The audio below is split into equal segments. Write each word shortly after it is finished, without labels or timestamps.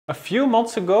A few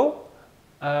months ago,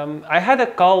 I had a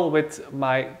call with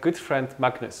my good friend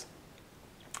Magnus.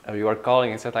 And we were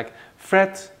calling and said like,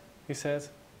 Fred, he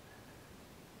says,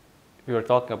 we were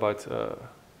talking about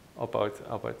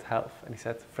health. And he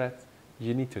said, Fred,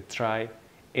 you need to try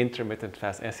intermittent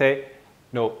fasting. And I say,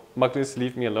 no, Magnus,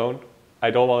 leave me alone.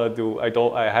 I don't want to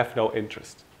do, I have no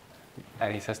interest.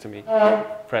 And he says to me,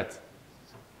 Fred,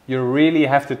 you really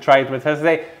have to try it. But I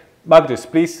say, Magnus,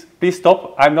 please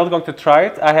stop. I'm not going to try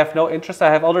it. I have no interest.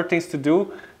 I have other things to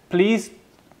do. Please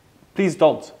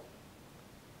don't.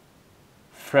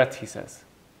 Fred, he says,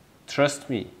 trust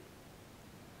me.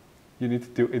 You need to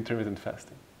do intermittent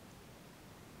fasting.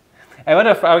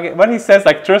 And when he says,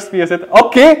 like, trust me, I said,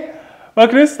 okay,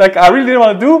 Magnus, like, I really didn't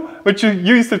want to do, but you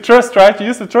used the trust, right? You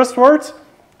used the trust words.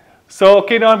 So,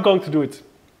 okay, now I'm going to do it.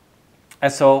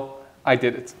 And so I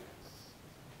did it.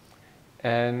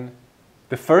 And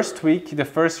the first week, the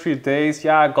first few days,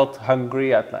 yeah, I got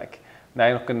hungry at like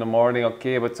 9 o'clock in the morning,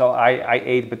 okay, but so I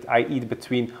eat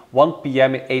between 1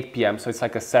 p.m. and 8 p.m., so it's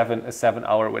like a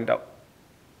 7-hour window.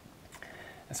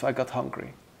 And so I got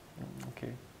hungry,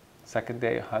 okay. Second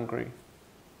day, hungry.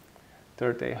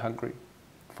 Third day, hungry.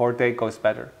 Fourth day goes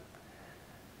better.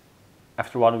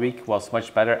 After 1 week was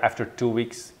much better. After 2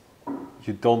 weeks,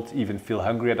 you don't even feel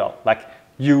hungry at all. Like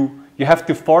you have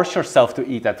to force yourself to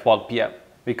eat at 1 p.m.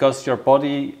 because your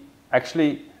body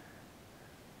actually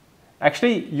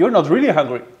you're not really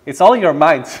hungry. It's all in your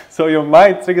mind. So your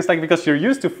mind thinks like, because you're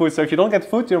used to food. So if you don't get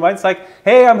food, your mind's like,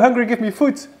 hey, I'm hungry, give me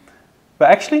food.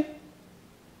 But actually,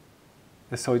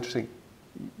 it's so interesting.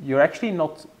 You're actually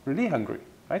not really hungry,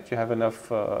 right? You have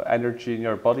enough energy in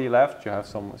your body left. You have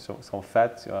some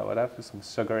fat, whatever, some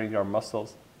sugar in your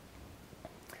muscles.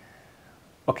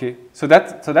 Okay, so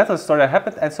that's a story that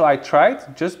happened, and so I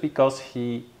tried just because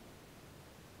he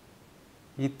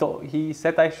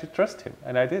said I should trust him,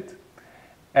 and I did.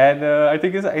 And I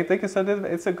think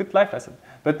it's a good life lesson.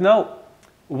 But now,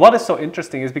 what is so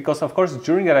interesting is because, of course,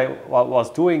 during that I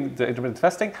was doing the intermittent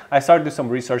fasting, I started to do some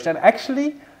research. And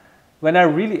actually, when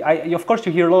of course,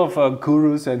 you hear a lot of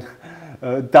gurus and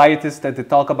dietists that they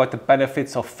talk about the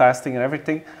benefits of fasting and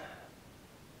everything.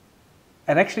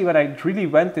 And actually, when I really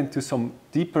went into some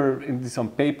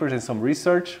papers and some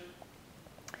research,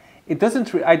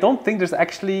 I don't think there's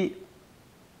actually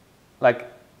like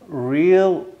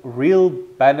real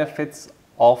benefits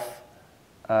of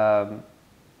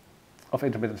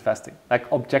intermittent fasting,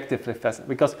 like objectively fasting.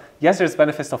 Because yes, there's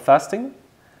benefits of fasting,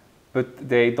 but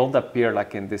they don't appear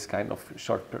like in this kind of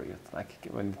short period. Like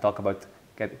when you talk about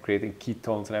creating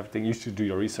ketones and everything, you should do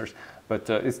your research. But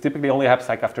it typically only happens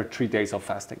like after 3 days of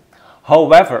fasting.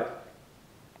 However,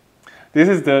 this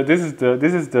is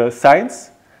the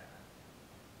science.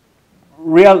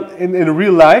 In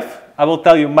real life, I will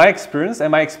tell you my experience, and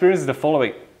my experience is the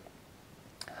following.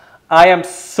 I am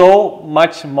so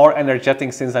much more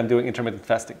energetic since I'm doing intermittent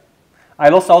fasting.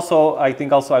 I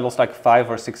think I lost like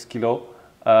 5 or 6 kilo.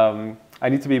 I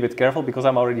need to be a bit careful because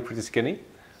I'm already pretty skinny.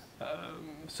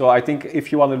 So I think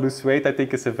if you want to lose weight, I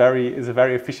think it's a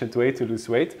very efficient way to lose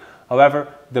weight. However,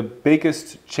 the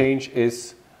biggest change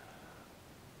is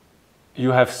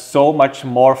you have so much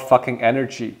more fucking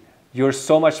energy. You're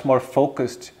so much more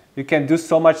focused. You can do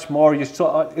so much more.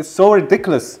 It's so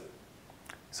ridiculous.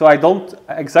 So I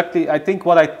think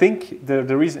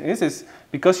the reason is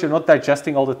because you're not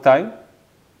digesting all the time.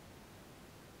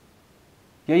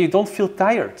 Yeah, you don't feel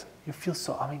tired. You feel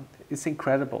it's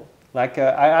incredible. Like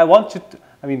I want you to,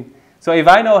 so if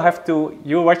I now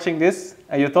you're watching this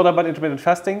and you thought about intermittent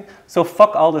fasting, so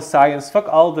fuck all the science, fuck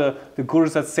all the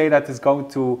gurus that say that it's going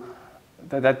to,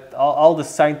 all the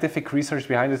scientific research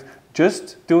behind it.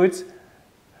 Just do it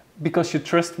because you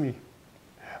trust me.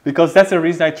 Because that's the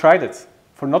reason I tried it,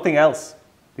 for nothing else.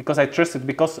 Because I trusted,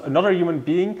 because another human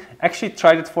being actually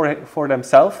tried it for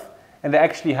themselves and they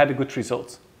actually had a good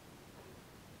result.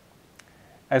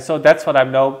 And so that's what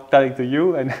I'm now telling to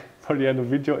you, and for the end of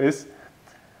the video is,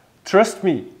 trust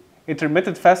me,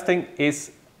 intermittent fasting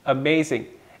is amazing.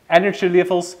 Energy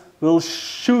levels will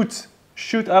shoot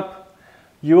up.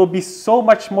 You will be so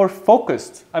much more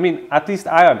focused. At least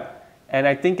I am. And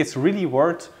I think it's really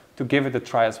worth to give it a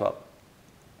try as well.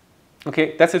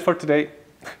 Okay, that's it for today.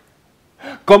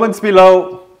 Comments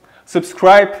below,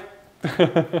 subscribe.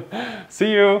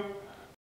 See you.